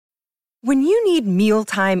When you need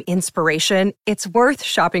mealtime inspiration, it's worth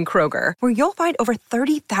shopping Kroger, where you'll find over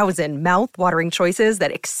 30,000 mouth-watering choices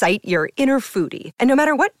that excite your inner foodie. And no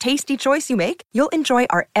matter what tasty choice you make, you'll enjoy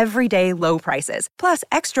our everyday low prices, plus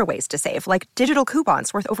extra ways to save, like digital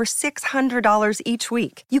coupons worth over $600 each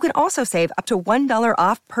week. You can also save up to $1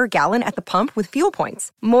 off per gallon at the pump with fuel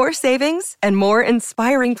points. More savings and more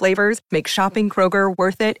inspiring flavors make shopping Kroger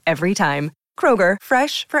worth it every time. Kroger,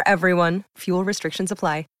 fresh for everyone. Fuel restrictions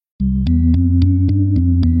apply.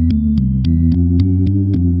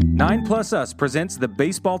 9+ Us presents the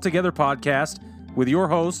Baseball Together podcast with your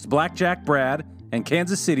hosts, Blackjack Brad and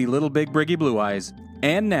Kansas City Little Big Briggy Blue Eyes.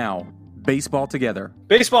 And now, Baseball Together.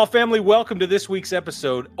 Baseball family, welcome to this week's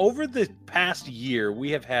episode. Over the past year,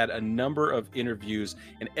 we have had a number of interviews,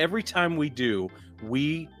 and every time we do,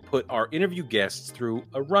 we put our interview guests through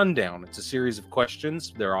a rundown. It's a series of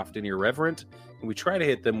questions. They're often irreverent, and we try to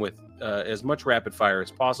hit them with as much rapid fire as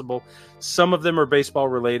possible. Some of them are baseball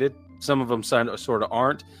related. Some of them sort of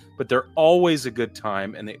aren't, but they're always a good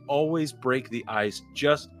time, and they always break the ice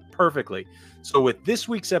just perfectly. So with this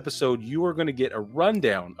week's episode, you are going to get a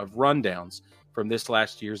rundown of rundowns from this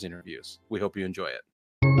last year's interviews. We hope you enjoy it.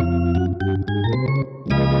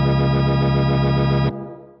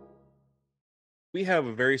 We have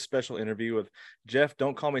a very special interview with Jeff,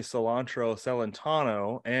 don't call me Cilantro,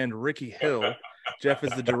 Celentano, and Ricky Hill. Jeff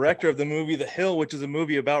is the director of the movie The Hill, which is a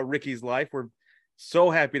movie about Ricky's life. We're so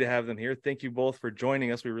happy to have them here. Thank you both for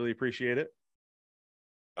joining us. We really appreciate it.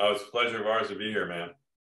 Oh, it's a pleasure of ours to be here, man.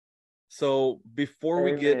 So before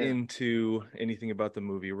we get into anything about the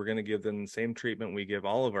movie, we're going to give them the same treatment we give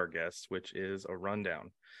all of our guests, which is a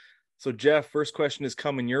rundown. So Jeff, first question is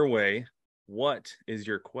coming your way. What is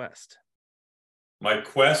your quest? My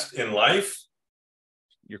quest in life?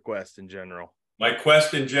 Your quest in general. My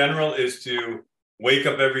quest in general is to wake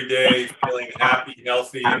up every day feeling happy,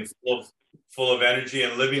 healthy, and full of energy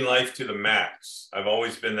and living life to the max. I've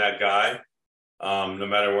always been that guy. No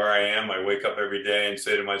matter where I am, I wake up every day and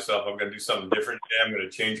say to myself, I'm going to do something different today. I'm going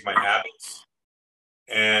to change my habits.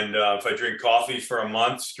 And if I drink coffee for a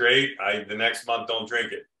month straight, the next month don't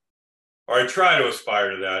drink it. Or I try to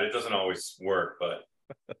aspire to that. It doesn't always work, but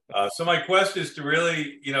so my quest is to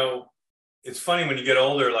really, it's funny when you get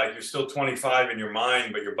older, like you're still 25 in your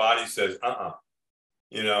mind, but your body says,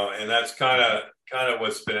 and that's kind of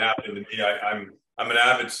what's been happening to me. I'm an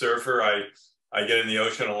avid surfer. I get in the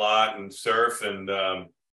ocean a lot and surf, and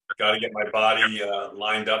got to get my body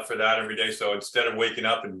lined up for that every day. So instead of waking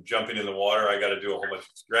up and jumping in the water, I got to do a whole bunch of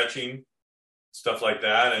stretching, stuff like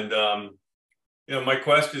that. And my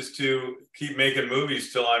quest is to keep making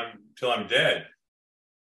movies till I'm dead.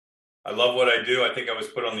 I love what I do. I think I was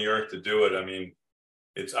put on the earth to do it. I mean,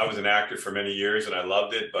 I was an actor for many years and I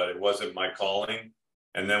loved it, but it wasn't my calling.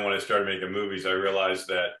 And then when I started making movies, I realized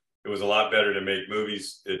that it was a lot better to make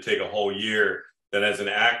movies that take a whole year than as an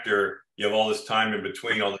actor, you have all this time in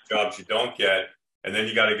between all the jobs you don't get. And then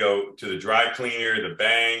you got to go to the dry cleaner, the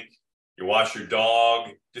bank, you wash your dog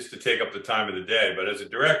just to take up the time of the day. But as a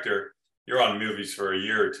director, you're on movies for a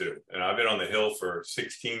year or two. And I've been on the Hill for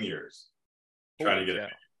 16 years trying to get it.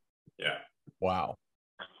 Yeah. Wow.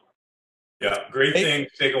 Yeah. Great things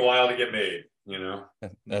take a while to get made,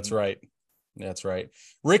 That's right. That's right.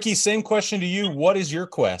 Ricky, same question to you. What is your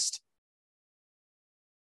quest?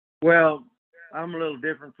 Well, I'm a little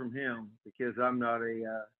different from him because I'm not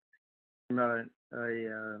a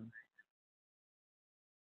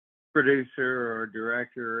producer or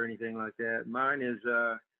director or anything like that. Mine is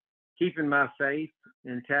keeping my faith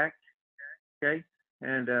intact, okay,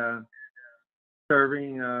 and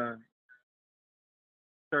serving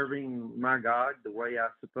my God the way I'm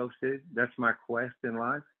supposed to. That's my quest in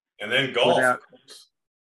life. And then golf.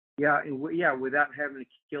 Without having to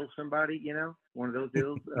kill somebody, one of those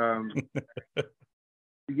deals.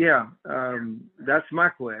 That's my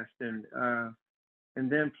quest, and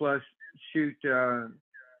then plus shoot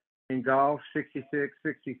in golf 66,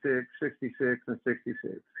 66, 66, and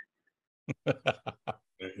 66.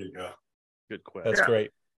 There you go. Good quest. That's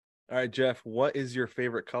great. All right, Jeff, what is your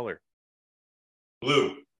favorite color?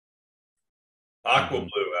 Blue. Aqua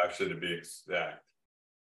blue, actually, to be exact.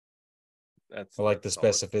 I like the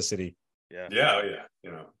specificity. Yeah. Yeah.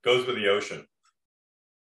 Goes with the ocean.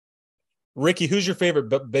 Ricky, who's your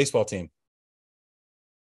favorite baseball team?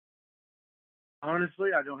 Honestly,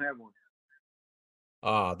 I don't have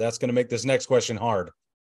one. That's going to make this next question hard.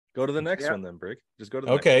 Go to the next one then, Brig. Just go to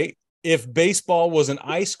the next one. Next If baseball was an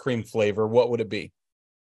ice cream flavor, what would it be?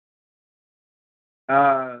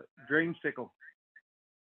 Dreamsicle.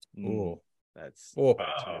 Ooh. That's really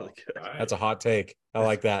good. Right. That's a hot take. I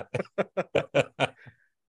like that.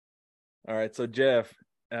 All right. So Jeff,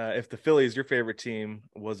 if the Phillies, your favorite team,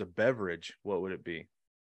 was a beverage, what would it be?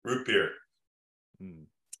 Root beer.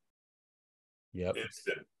 Yep.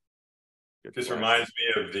 Instant. Good Just question. reminds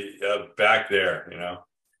me of the back there,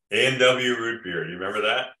 A&W root beer. You remember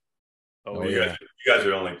that? Oh, you guys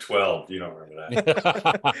are only 12. You don't remember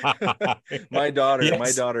that. My daughter, Yes.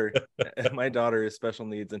 my daughter is special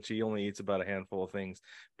needs, and she only eats about a handful of things.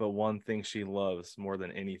 But one thing she loves more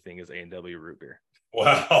than anything is A&W root beer.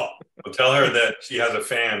 Wow. Well, tell her that she has a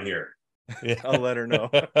fan here. I'll let her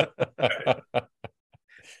know.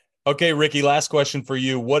 Okay, Ricky, last question for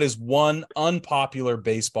you. What is one unpopular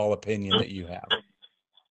baseball opinion that you have?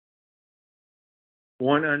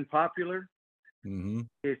 One unpopular. Mm-hmm.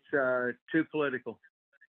 It's too political.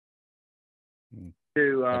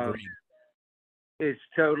 Agreed. It's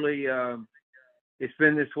totally. It's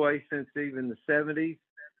been this way since even the 70s.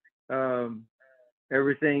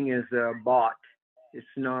 Everything is bought. It's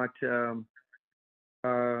not. They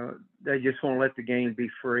just want to let the game be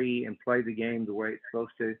free and play the game the way it's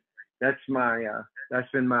supposed to. That's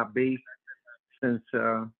been my beef since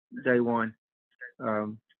day one.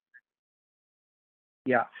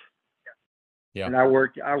 Yeah. Yeah. And I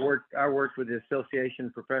worked with the Association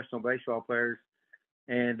of Professional Baseball Players,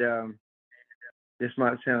 and this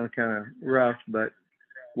might sound kind of rough, but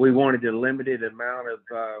we wanted a limited amount of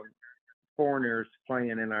foreigners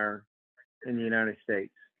playing in the United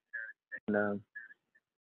States, and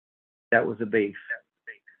that was a beef.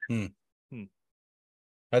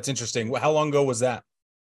 That's interesting. How long ago was that?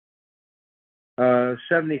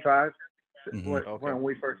 75. Mm-hmm. When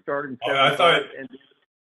we first started. Oh,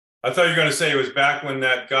 I thought you were going to say it was back when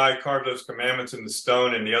that guy carved those commandments in the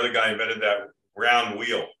stone and the other guy invented that round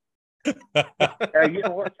wheel. You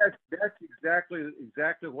know what? That's exactly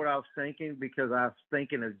what I was thinking, because I was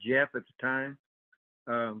thinking of Jeff at the time.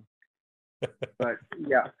 But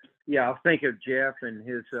yeah, I was thinking of Jeff and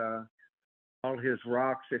his all his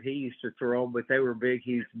rocks that he used to throw, but they were big,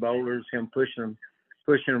 huge boulders. Him pushing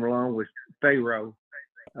them along with Pharaoh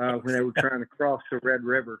when they were trying to cross the Red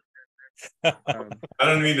River. I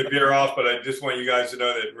don't mean to veer off, but I just want you guys to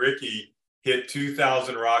know that Ricky hit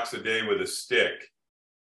 2,000 rocks a day with a stick.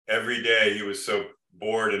 Every day he was so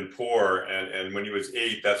bored and poor. And when he was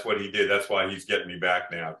 8, that's what he did. That's why he's getting me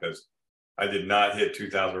back now, because I did not hit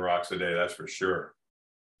 2,000 rocks a day. That's for sure.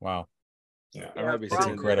 Wow. I might be That's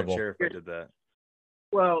sitting incredible. in a chair if I did that.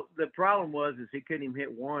 Well, the problem was he couldn't even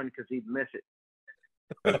hit one because he'd miss it.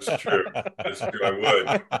 That's true. That's true. I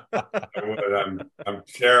would. I'm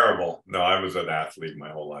terrible. No, I was an athlete my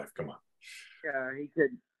whole life. Come on. Yeah,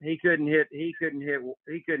 he couldn't hit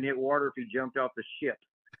water if he jumped off the ship.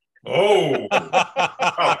 Oh,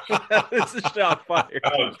 This is shot fired.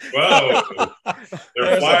 whoa!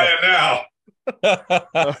 They're flying now.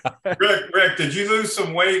 Rick, did you lose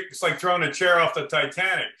some weight? It's like throwing a chair off the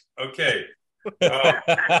Titanic. Okay.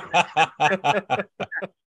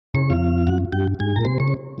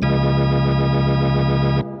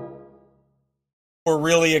 We're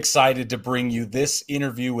really excited to bring you this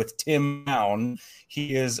interview with Tim Mound.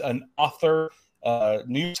 He is an author,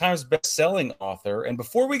 New York Times best-selling author. And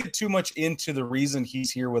before we get too much into the reason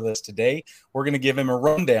he's here with us today, we're going to give him a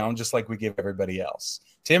rundown just like we give everybody else.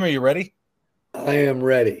 Tim, are you ready? I am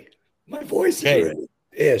ready. My voice is ready.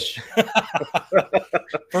 Ish.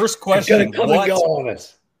 First question. It's gonna come and go on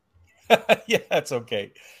us. Yeah, that's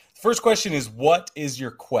okay. First question is, what is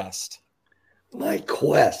your quest? My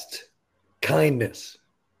quest. Kindness.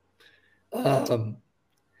 Can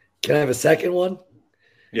I have a second one?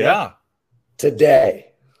 Yeah.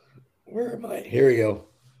 Today. Where am I? Here we go.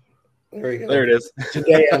 There we go. There it is.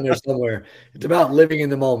 Today on there somewhere. It's about living in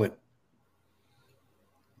the moment.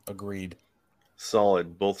 Agreed.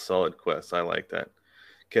 Solid. Both solid quests. I like that.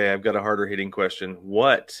 Okay, I've got a harder hitting question.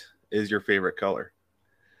 What is your favorite color?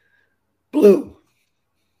 Blue.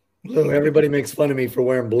 Blue. Everybody makes fun of me for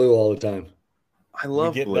wearing blue all the time. I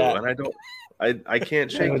love blue, that. and I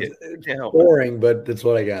can't shake it. I can't help it. Boring, but that's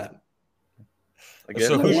what I got. Again,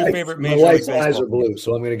 So who's your favorite My Major League wife's eyes Baseball are blue,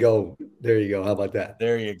 so I'm going to go. There you go. How about that?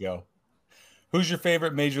 There you go. Who's your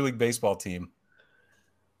favorite Major League Baseball team?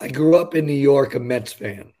 I grew up in New York, a Mets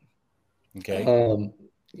fan. Okay.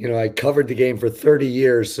 I covered the game for 30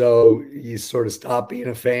 years, so you sort of stop being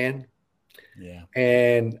a fan. Yeah.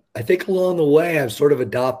 And I think along the way, I've sort of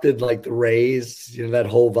adopted like the Rays, that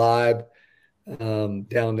whole vibe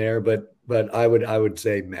down there. But I would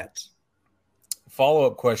say Mets.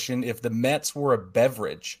 Follow-up question. If the Mets were a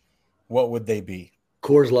beverage, what would they be?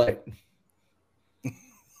 Coors Light.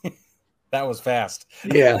 That was fast.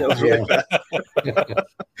 Yeah. That was really fast.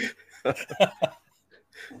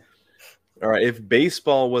 All right. If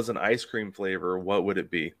baseball was an ice cream flavor, what would it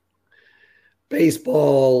be?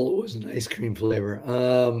 baseball was an ice cream flavor.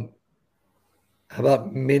 How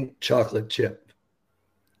about mint chocolate chip?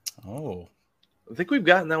 Oh, I think we've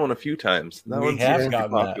gotten that one a few times. That we one have seems to be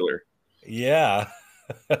gotten popular. that. Yeah.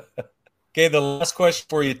 Okay, the last question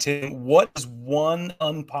for you, Tim. What is one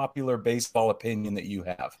unpopular baseball opinion that you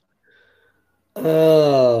have?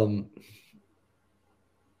 Boy,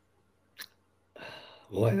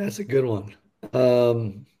 that's a good one.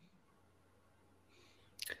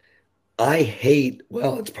 I hate,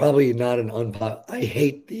 well, it's probably not an unpopular. I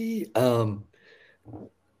hate the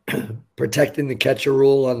protecting the catcher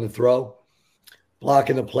rule on the throw,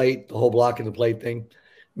 blocking the plate, the whole blocking the plate thing.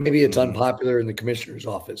 Maybe it's unpopular in the commissioner's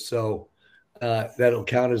office, so that'll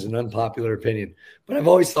count as an unpopular opinion. But I've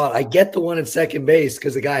always thought I get the one at second base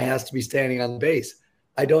because the guy has to be standing on the base.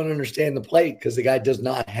 I don't understand the plate because the guy does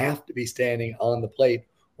not have to be standing on the plate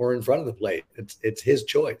or in front of the plate. It's his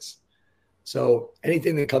choice. So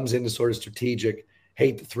anything that comes into sort of strategic,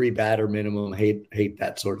 hate the 3-batter minimum, hate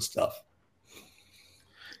that sort of stuff.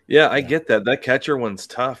 Yeah, I get that. That catcher one's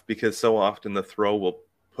tough because so often the throw will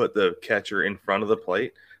put the catcher in front of the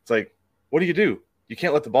plate. It's like, what do? You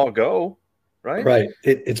can't let the ball go, right? Right.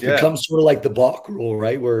 It's become sort of like the balk rule,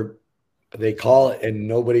 right? Where they call it and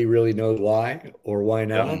nobody really knows why or why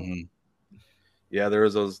not. Mm-hmm. Yeah, there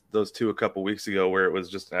was those two a couple weeks ago where it was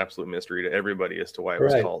just an absolute mystery to everybody as to why it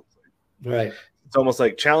was called. Right. It's almost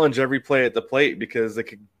like challenge every play at the plate because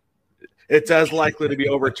it's as likely to be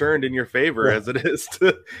overturned in your favor as it is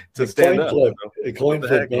to stand up. A coin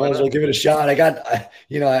flip. Might as well give it a shot. I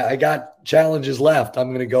got challenges left.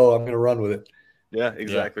 I'm going to run with it. Yeah,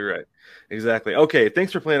 exactly right. Exactly. Okay,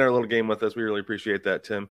 thanks for playing our little game with us. We really appreciate that,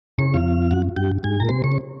 Tim.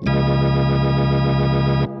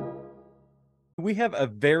 We have a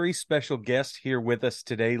very special guest here with us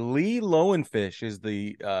today. Lee Lowenfish is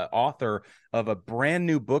the author of a brand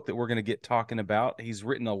new book that we're going to get talking about. He's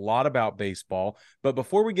written a lot about baseball. But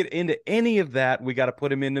before we get into any of that, we got to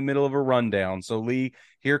put him in the middle of a rundown. So, Lee,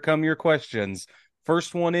 here come your questions.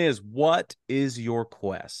 First one is, what is your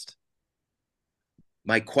quest?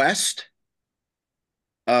 My quest?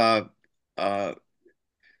 To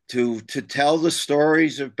tell the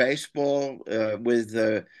stories of baseball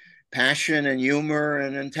with passion and humor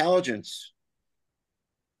and intelligence.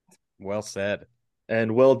 Well said.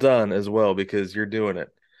 And well done as well, because you're doing it.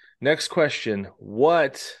 Next question.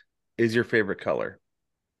 What is your favorite color?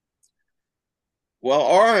 Well,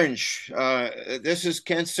 orange. This is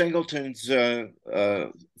Ken Singleton's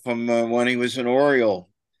from when he was an Oriole,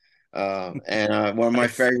 and one of my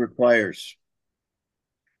favorite players.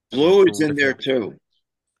 Blue is in there too.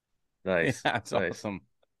 Nice. Yeah, that's nice. awesome.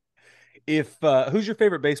 If who's your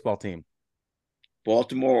favorite baseball team?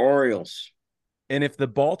 Baltimore Orioles. And if the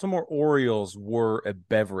Baltimore Orioles were a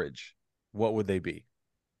beverage, what would they be?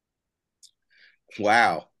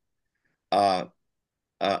 Wow. A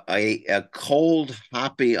cold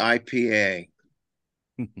hoppy IPA.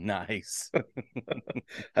 Nice.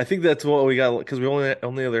 I think that's what we got because we only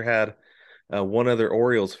had one other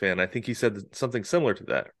Orioles fan. I think he said something similar to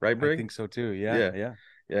that, right, Brig? I think so too. Yeah.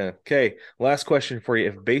 Okay. Last question for you.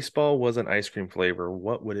 If baseball was an ice cream flavor,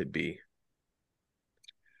 what would it be?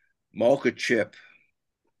 Mocha chip.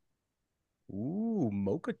 Ooh,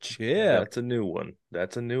 mocha chip. That's a new one.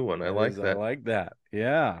 I like that. I like that.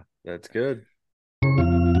 Yeah. That's good.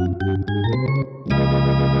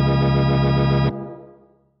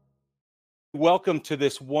 Welcome to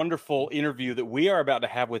this wonderful interview that we are about to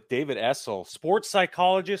have with David Essel, sports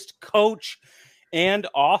psychologist, coach, and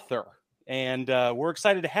author. And we're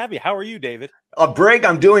excited to have you. How are you, David? Brig,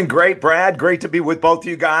 I'm doing great, Brad. Great to be with both of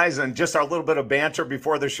you guys. And just our little bit of banter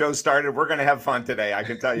before the show started. We're going to have fun today. I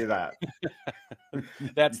can tell you that.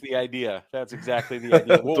 That's the idea. That's exactly the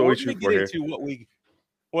idea. Well, we're going to get into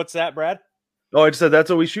what's that, Brad? Oh, I just said that's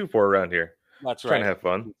what we shoot for around here. That's right. Trying to have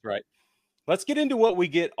fun. That's right. Let's get into what we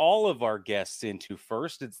get all of our guests into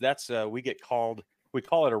first. We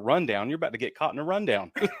call it a rundown. You're about to get caught in a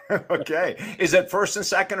rundown. Okay. Is it first and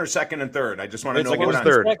second or second and third? I just want to know what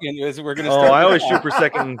third. I always shoot for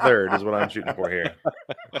second and third is what I'm shooting for here.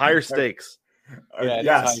 Higher stakes.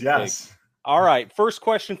 Yes. All right. First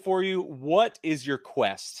question for you. What is your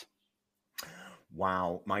quest?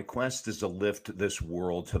 Wow. My quest is to lift this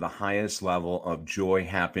world to the highest level of joy,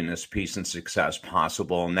 happiness, peace, and success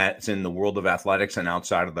possible. And that's in the world of athletics and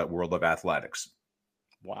outside of that world of athletics.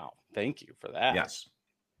 Wow. Thank you for that. Yes.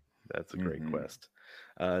 That's a great quest.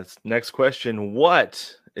 Next question.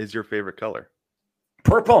 What is your favorite color?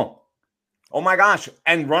 Purple. Oh my gosh.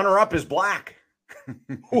 And runner up is black.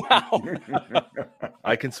 Wow.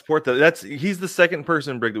 I can support that. He's the second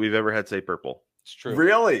person, Brig, that we've ever had say purple. It's true.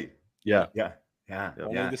 Really? Yeah. Yeah. Yeah.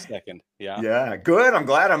 Only the second. Yeah. Yeah. Good. I'm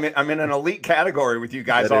glad I'm in an elite category with you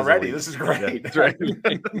guys already. This is great. Yeah, that's right.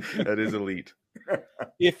 That is elite.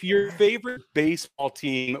 If your favorite baseball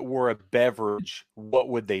team were a beverage, what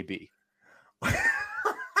would they be?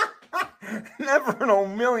 Never in a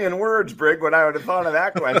million words, Brig, what I would have thought of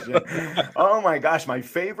that question. Oh my gosh, my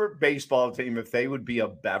favorite baseball team, if they would be a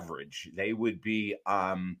beverage, they would be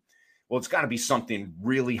well, it's got to be something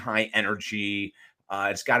really high energy.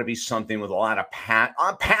 It's got to be something with a lot of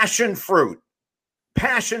passion fruit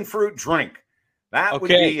drink. That would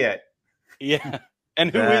be it. Yeah. And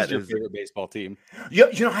who is your favorite baseball team? You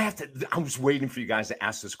know, I was waiting for you guys to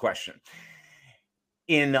ask this question.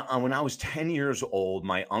 When I was 10 years old,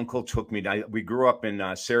 my uncle took me to, we grew up in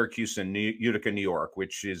Syracuse and Utica, New York,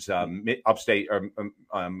 which is upstate or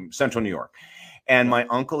central New York. And my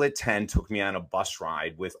uncle at 10 took me on a bus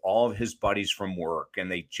ride with all of his buddies from work,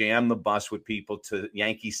 and they jammed the bus with people to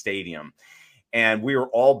Yankee Stadium. And we were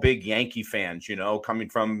all big Yankee fans, you know, coming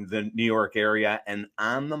from the New York area. And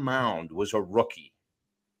on the mound was a rookie.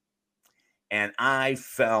 And I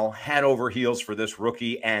fell head over heels for this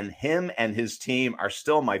rookie, and him and his team are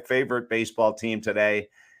still my favorite baseball team today.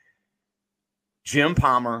 Jim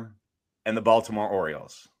Palmer and the Baltimore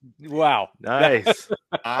Orioles. Wow. Nice.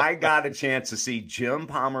 I got a chance to see Jim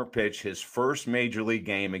Palmer pitch his first major league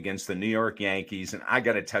game against the New York Yankees. And I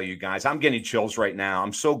got to tell you guys, I'm getting chills right now.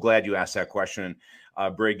 I'm so glad you asked that question,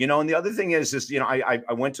 Brig. You know, and the other thing is you know,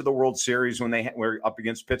 I went to the World Series when they were up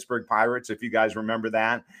against Pittsburgh Pirates, if you guys remember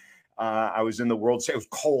that. I was in the World Series. It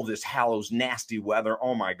was cold as hell. It was nasty weather.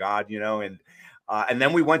 Oh my God, you know, and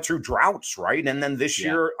then we went through droughts, right? And then this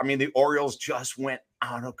year, I mean, the Orioles just went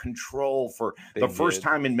out of control for the first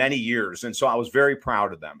time in many years. And so I was very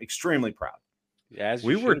proud of them, extremely proud. As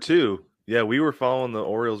we were too. Yeah, we were following the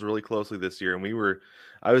Orioles really closely this year, and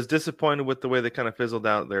I was disappointed with the way they kind of fizzled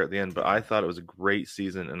out there at the end, but I thought it was a great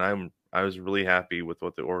season, and I was really happy with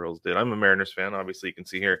what the Orioles did. I'm a Mariners fan, obviously you can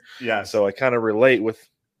see here. Yeah. So I kind of relate with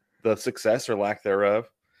the success or lack thereof.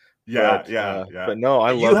 Yeah, But no,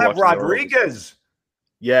 I love. You have Rodriguez.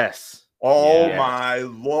 Yes. Oh my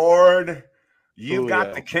Lord. You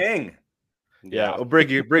got the king. Yeah. Well,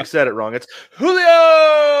 Brig said it wrong. It's Julio.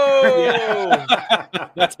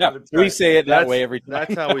 That's how we say it that way every time.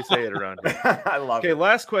 That's how we say it around here. I love it. Okay,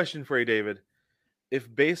 last question for you, David.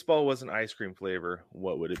 If baseball was an ice cream flavor,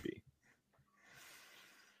 what would it be?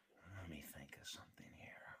 Let me think of something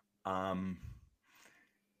here.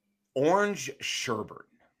 Orange sherbet.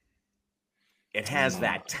 It has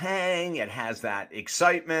that tang. It has that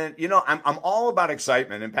excitement. You know, I'm all about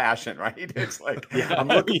excitement and passion, right? It's like I'm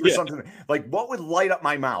looking for something like what would light up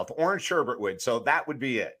my mouth. Orange sherbet would. So that would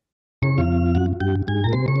be it.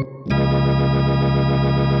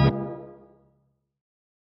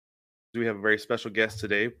 We have a very special guest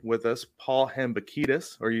today with us, Paul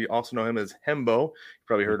Hembekides, or you also know him as Hembo. You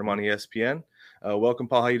probably heard him on ESPN. Welcome,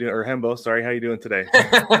 Paul. How you doing? Or Hembo, sorry. How you doing today?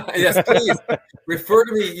 Yes, please refer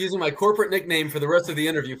to me using my corporate nickname for the rest of the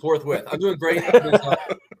interview forthwith. I'm doing great.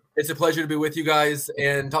 It's a pleasure to be with you guys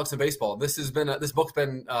and talk some baseball. This has been this book's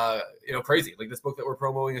been crazy. Like this book that we're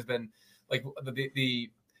promoting has been like the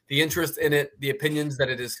interest in it, the opinions that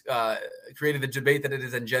it has created, the debate that it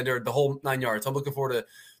has engendered, the whole 9 yards. So I'm looking forward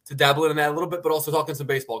to dabbling in that a little bit, but also talking some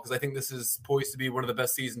baseball because I think this is poised to be one of the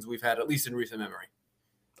best seasons we've had, at least in recent memory.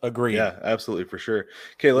 Agree. Yeah, absolutely, for sure.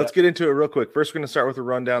 Okay, let's get into it real quick. First, we're going to start with a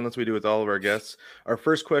rundown. That's what we do with all of our guests. Our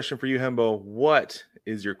first question for you, Hembo, what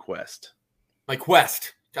is your quest? My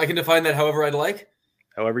quest. I can define that however I'd like.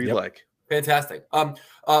 However you'd like. Fantastic.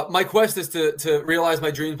 My quest is to realize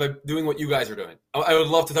my dreams by doing what you guys are doing. I would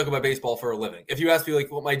love to talk about baseball for a living. If you ask me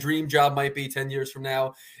like what my dream job might be 10 years from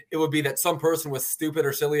now, it would be that some person was stupid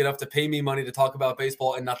or silly enough to pay me money to talk about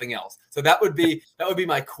baseball and nothing else. So that would be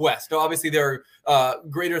my quest. Now, obviously, there are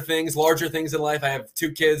greater things, larger things in life. I have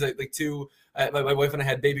 2 kids, my wife and I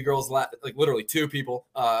had baby girls, like literally 2 people,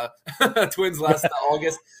 twins last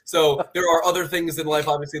August. So there are other things in life,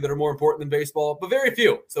 obviously, that are more important than baseball, but very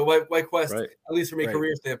few. So my quest, at least from a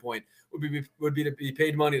career standpoint, would be to be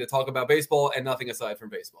paid money to talk about baseball and nothing aside from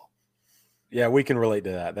baseball. Yeah, we can relate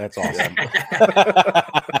to that. That's awesome.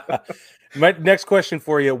 My next question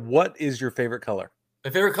for you, what is your favorite color?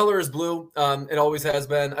 My favorite color is blue. It always has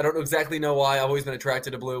been. I don't exactly know why. I've always been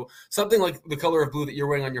attracted to blue. Something like the color of blue that you're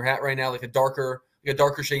wearing on your hat right now, like a darker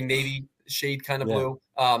shade, navy shade kind of blue.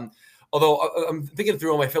 Although I'm thinking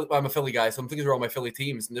through all I'm a Philly guy, so I'm thinking through all my Philly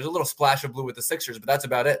teams, and there's a little splash of blue with the Sixers, but that's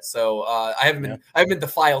about it. So I haven't been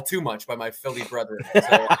defiled too much by my Philly brethren.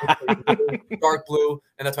 So dark blue,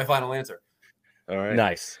 and that's my final answer. All right,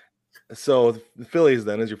 nice. So the Phillies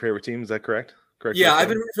then is your favorite team? Is that correct? correct? Yeah, I've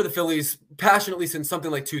been rooting for the Phillies passionately since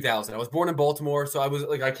something like 2000. I was born in Baltimore, so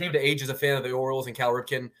I came to age as a fan of the Orioles and Cal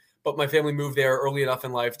Ripken, but my family moved there early enough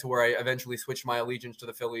in life to where I eventually switched my allegiance to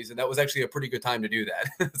the Phillies, and that was actually a pretty good time to do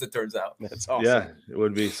that, as it turns out. That's awesome. Yeah, it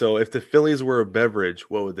would be. So if the Phillies were a beverage,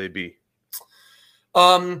 what would they be?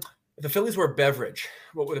 If the Phillies were a beverage,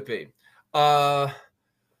 what would it be? Man,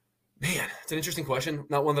 it's an interesting question.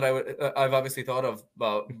 Not one that I've obviously thought of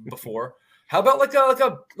before. How about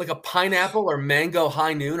like a pineapple or mango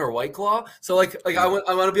high noon or White Claw? So I want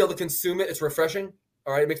to be able to consume it. It's refreshing.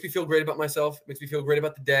 All right, it makes me feel great about myself. It makes me feel great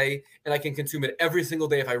about the day, and I can consume it every single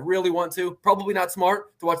day if I really want to. Probably not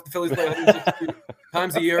smart to watch the Phillies play 162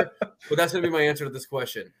 times a year, but that's going to be my answer to this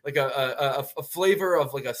question. Like a flavor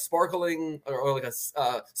of like a sparkling or like a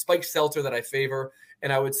spiked seltzer that I favor.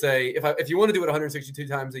 And I would say if you want to do it 162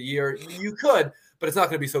 times a year, you could, but it's not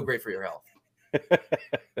going to be so great for your health.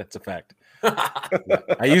 That's a fact.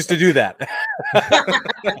 I used to do that.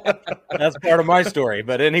 That's part of my story.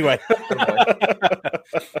 But anyway,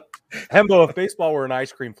 Hembo, if baseball were an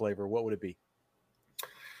ice cream flavor, what would it be?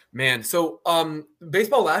 Man, so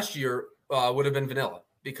baseball last year would have been vanilla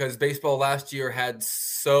because baseball last year had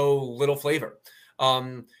so little flavor.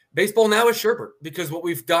 Baseball now is sherbet because what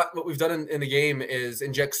we've done in the game is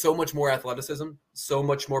inject so much more athleticism, so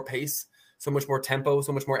much more pace, so much more tempo,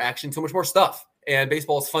 so much more action, so much more stuff. And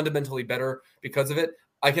baseball is fundamentally better because of it.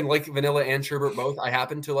 I can like vanilla and sherbet both. I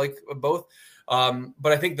happen to like both.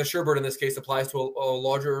 But I think the sherbet in this case applies to a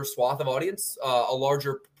larger swath of audience, a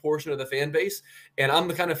larger portion of the fan base. And I'm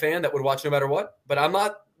the kind of fan that would watch no matter what. But I'm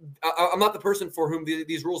not the person for whom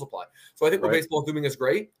these rules apply. So I think what baseball is doing is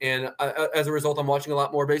great. And as a result, I'm watching a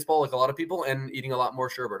lot more baseball like a lot of people and eating a lot more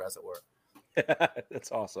sherbet, as it were.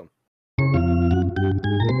 That's awesome.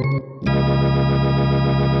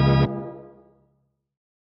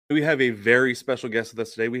 We have a very special guest with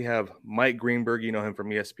us today. We have Mike Greenberg. You know him from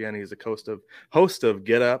ESPN. He's a host of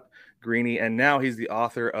Get Up, Greeny, and now he's the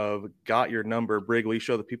author of Got Your Number. Brig, will you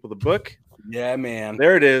show the people the book? Yeah, man.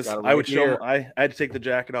 There it is. I would show him. I had to take the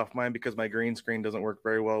jacket off mine because my green screen doesn't work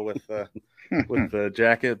very well with the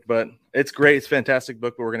jacket, but it's great. It's a fantastic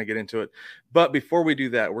book, but we're going to get into it. But before we do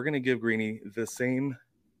that, we're going to give Greeny the same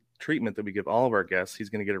treatment that we give all of our guests. He's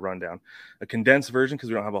going to get a rundown, a condensed version because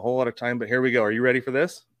we don't have a whole lot of time, but here we go. Are you ready for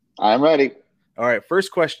this? I'm ready. All right.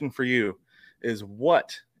 First question for you is,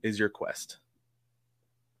 what is your quest?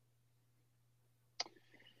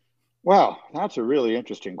 Well, that's a really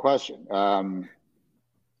interesting question.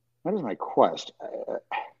 What is my quest?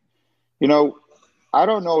 I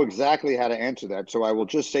don't know exactly how to answer that, so I will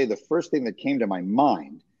just say the first thing that came to my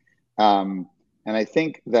mind. And I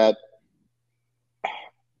think my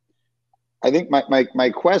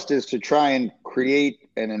quest is to try and create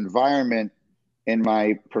an environment in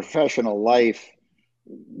my professional life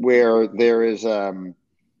where there is where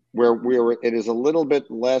it is a little bit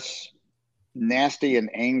less nasty and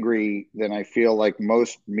angry than I feel like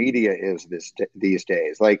most media is these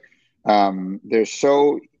days. Like there's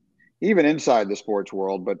so, even inside the sports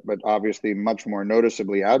world, but obviously much more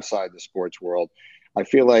noticeably outside the sports world, I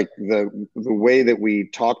feel like the way that we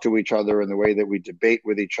talk to each other and the way that we debate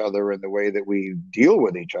with each other and the way that we deal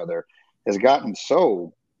with each other has gotten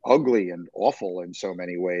so ugly and awful in so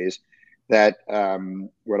many ways that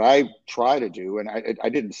what I try to do, and I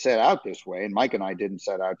didn't set out this way, and Mike and I didn't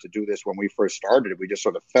set out to do this when we first started. We just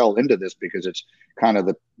sort of fell into this because it's kind of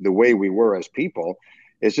the way we were as people,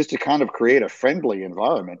 is just to kind of create a friendly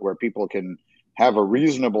environment where people can have a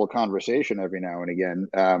reasonable conversation every now and again.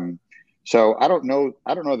 So I don't know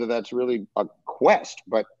that that's really a quest,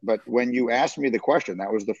 but when you asked me the question,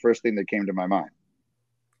 that was the first thing that came to my mind.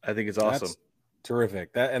 I think it's awesome. That's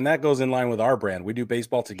terrific. That goes in line with our brand. We do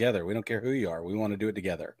baseball together. We don't care who you are. We want to do it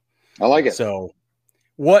together. I like it. So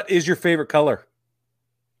what is your favorite color?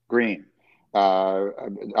 Green.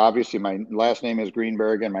 Obviously my last name is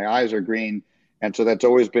Greenberg and my eyes are green. And so that's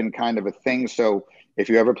always been kind of a thing. So if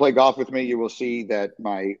you ever play golf with me, you will see that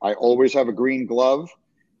I always have a green glove,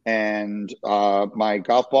 and my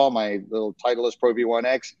golf ball, my little Titleist Pro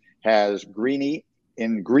V1X, has Greeny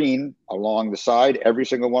in green along the side. Every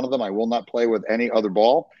single one of them. I will not play with any other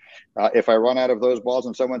ball. If I run out of those balls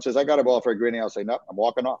and someone says, I got a ball for a greenie, I'll say, no, I'm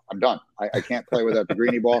walking off. I'm done. I can't play without the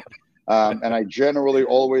greenie ball. And I generally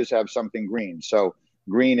always have something green. So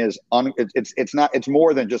green is it's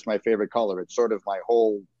more than just my favorite color. It's sort of my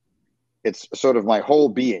whole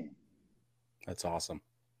being. That's awesome.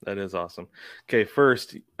 That is awesome. Okay.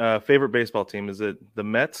 First, favorite baseball team. Is it the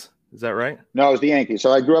Mets? Is that right? No, it was the Yankees.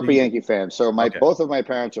 So I grew up a Yankee fan. So both of my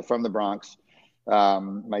parents are from the Bronx.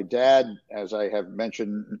 My dad, as I have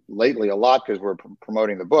mentioned lately a lot because we're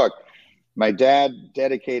promoting the book, My dad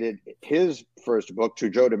dedicated his first book to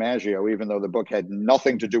Joe DiMaggio, even though the book had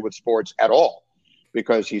nothing to do with sports at all,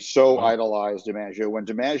 because he so idolized DiMaggio. When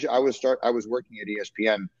DiMaggio, I was working at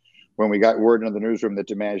ESPN when we got word in the newsroom that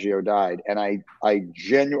DiMaggio died, and I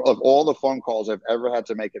genuinely, of all the phone calls I've ever had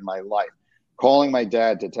to make in my life, calling my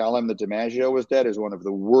dad to tell him that DiMaggio was dead is one of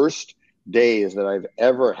the worst days that I've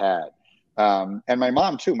ever had. And my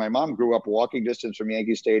mom too. My mom grew up walking distance from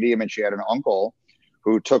Yankee Stadium, and she had an uncle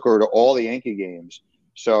who took her to all the Yankee games.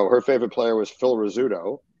 So her favorite player was Phil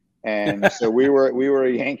Rizzuto, and so we were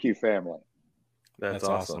a Yankee family. That's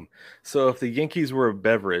awesome. So if the Yankees were a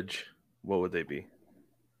beverage, what would they be?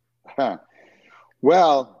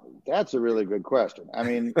 Well, that's a really good question. I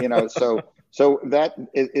mean, so that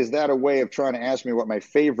is that a way of trying to ask me what my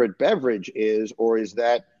favorite beverage is, or is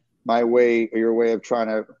that your way of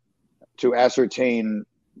trying to ascertain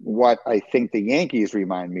what I think the Yankees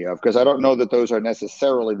remind me of? Because I don't know that those are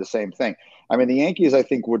necessarily the same thing. I mean, the Yankees, I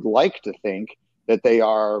think, would like to think that they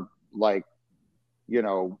are like,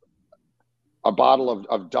 a bottle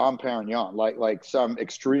of Dom Perignon, like some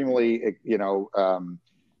extremely,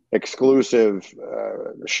 exclusive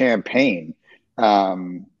champagne. I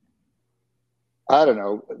don't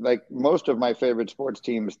know. Like most of my favorite sports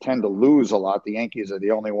teams tend to lose a lot. The Yankees are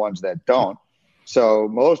the only ones that don't. So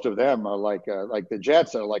most of them are like the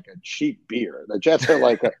Jets are like a cheap beer. The Jets are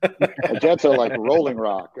like Rolling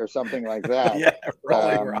Rock or something like that. Yeah,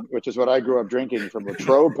 Rolling Rock, which is what I grew up drinking from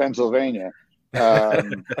Latrobe, Pennsylvania.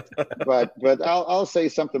 But I'll say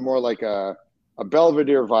something more like a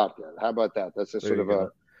Belvedere vodka. How about that? That's a sort of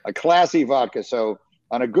a classy vodka. So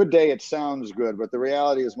on a good day, it sounds good, but the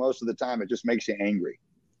reality is most of the time it just makes you angry.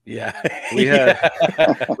 Yeah, we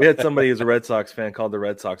had somebody who's a Red Sox fan called the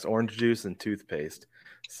Red Sox orange juice and toothpaste.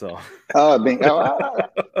 So I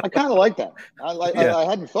kind of like that. I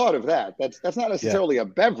hadn't thought of that. That's not necessarily a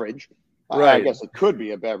beverage. Right. I guess it could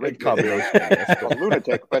be a beverage. A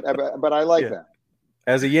lunatic, but I like that.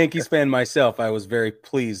 As a Yankees fan myself, I was very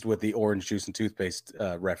pleased with the orange juice and toothpaste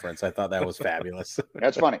reference. I thought that was fabulous.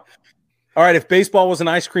 That's funny. All right, if baseball was an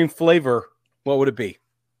ice cream flavor, what would it be?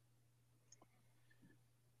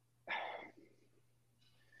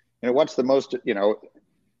 What's the most,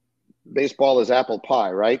 baseball is apple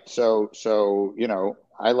pie, right? So,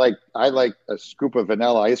 I like a scoop of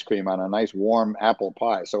vanilla ice cream on a nice warm apple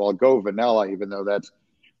pie. So I'll go vanilla, even though that's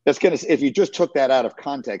going to, if you just took that out of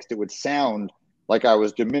context, it would sound like I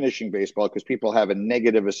was diminishing baseball because people have a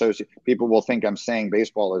negative association. People will think I'm saying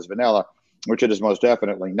baseball is vanilla, which it is most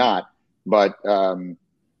definitely not. But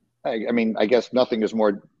I guess nothing is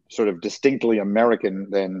more sort of distinctly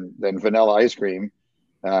American than vanilla ice cream.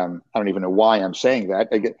 I don't even know why I'm saying that.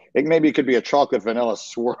 Maybe it could be a chocolate vanilla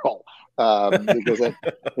swirl because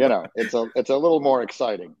it's a little more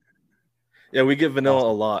exciting. Yeah, we get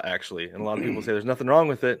vanilla a lot actually, and a lot of people say there's nothing wrong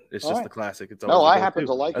with it. It's just the classic. It's I happen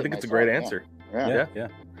to like it. I think it's a great answer. Yeah.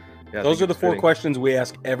 Those are the 4 questions we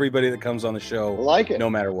ask everybody that comes on the show. Like it, no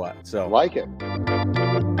matter what. So like it.